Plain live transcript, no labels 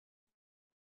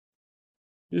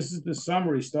This is the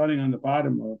summary starting on the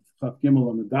bottom of Chaf Gimel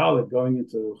on the Dalet, going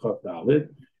into Chaf Dalet,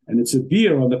 and it's a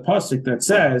beer on the pasuk that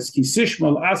says Ki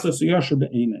Sishmal Asos Yasher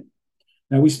Be'enei.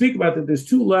 Now we speak about that there's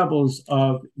two levels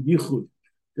of yichud.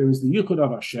 There is the yichud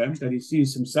of Hashem, that He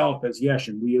sees Himself as Yesh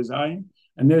and we as Ayin,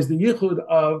 and there's the yichud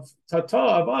of Tata,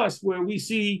 of us, where we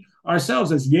see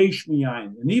ourselves as Yesh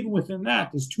Miyayin. And even within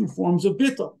that, there's two forms of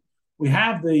bittul. We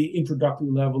have the introductory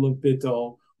level of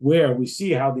bittul, where we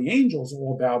see how the angels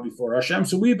all bow before Hashem,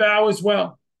 so we bow as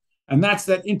well. And that's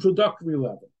that introductory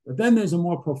level. But then there's a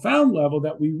more profound level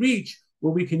that we reach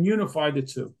where we can unify the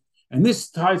two. And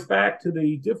this ties back to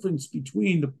the difference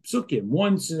between the psukim.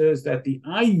 One says that the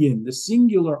ayin, the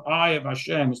singular eye of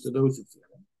Hashem, is to those who fear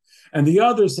Him. And the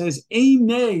other says,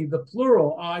 einei, the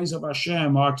plural eyes of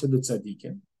Hashem, are to the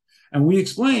tzaddikim. And we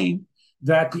explain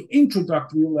that the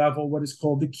introductory level, what is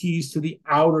called the keys to the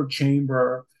outer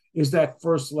chamber, is that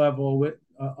first level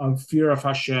of fear of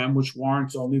Hashem, which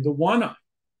warrants only the one eye.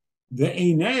 The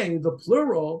einei, the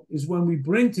plural, is when we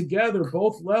bring together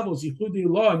both levels, Yichud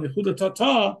Ilah and Yichud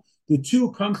Tata, the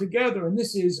two come together, and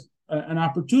this is an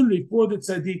opportunity for the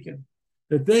tzaddikim,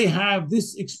 that they have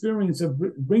this experience of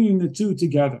bringing the two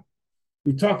together.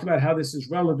 We talked about how this is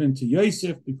relevant to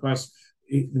Yosef, because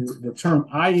the term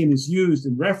ayin is used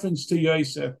in reference to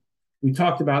Yosef. We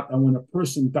talked about when a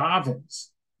person davens,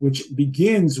 which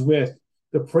begins with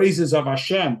the praises of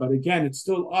Hashem, but again, it's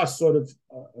still us sort of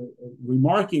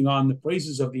remarking on the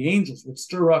praises of the angels, which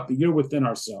stir up the year within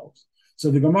ourselves. So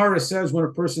the Gemara says when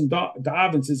a person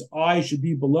davens, his eye should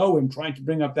be below him, trying to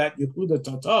bring up that Yehuda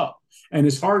Tata, and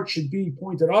his heart should be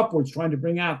pointed upwards, trying to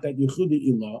bring out that Yehuda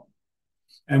Ilah.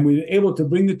 And we're able to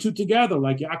bring the two together,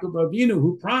 like Yaakov Avinu,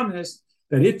 who promised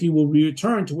that if he will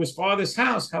return to his father's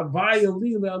house, Havaya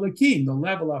Li Le'Elakim, the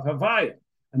level of Havaya,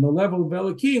 and the level of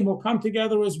Elohim will come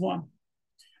together as one.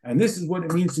 And this is what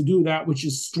it means to do that which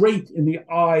is straight in the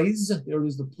eyes. There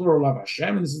is the plural of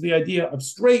Hashem, and this is the idea of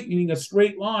straight, meaning a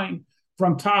straight line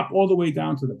from top all the way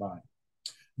down to the bottom.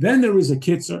 Then there is a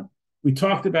kitzer. We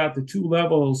talked about the two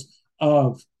levels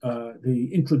of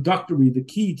the introductory, the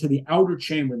key to the outer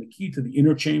chamber and the key to the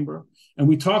inner chamber. And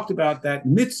we talked about that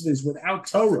mitzvahs without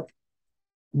Torah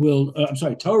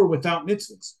Torah without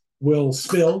mitzvahs will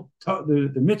spill.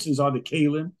 The mitzvahs are the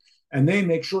kalim, and they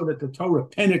make sure that the Torah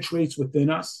penetrates within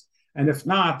us. And if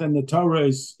not, then the Torah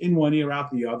is in one ear,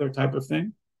 out the other type of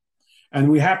thing. And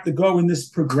we have to go in this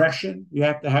progression. We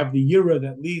have to have the yira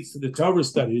that leads to the Torah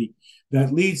study,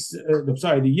 that leads, the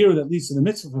yira that leads to the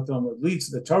mitzvah fulfillment, that leads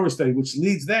to the Torah study, which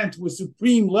leads then to a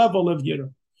supreme level of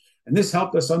yira. And this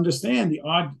helped us understand the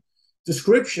odd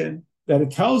description that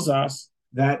it tells us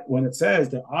that when it says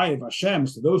the eye of Hashem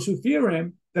is to those who fear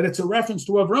Him, that it's a reference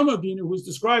to Avram Avinu, who is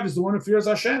described as the one who fears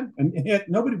Hashem. And yet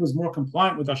nobody was more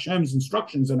compliant with Hashem's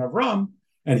instructions than Avram,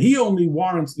 and he only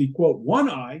warrants the, quote, one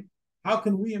eye. How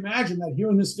can we imagine that here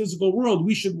in this physical world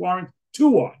we should warrant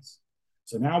two eyes?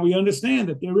 So now we understand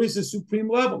that there is a supreme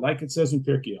level, like it says in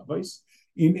Pirkei Avos,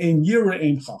 in Yira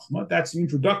Ein Chachma. That's the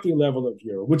introductory level of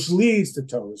Yira, which leads to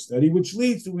Torah study, which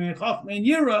leads to Ein Chachma and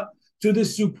Yira, to the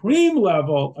supreme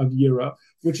level of Yira,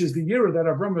 which is the Yira that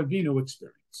Avraham Avinu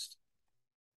experienced.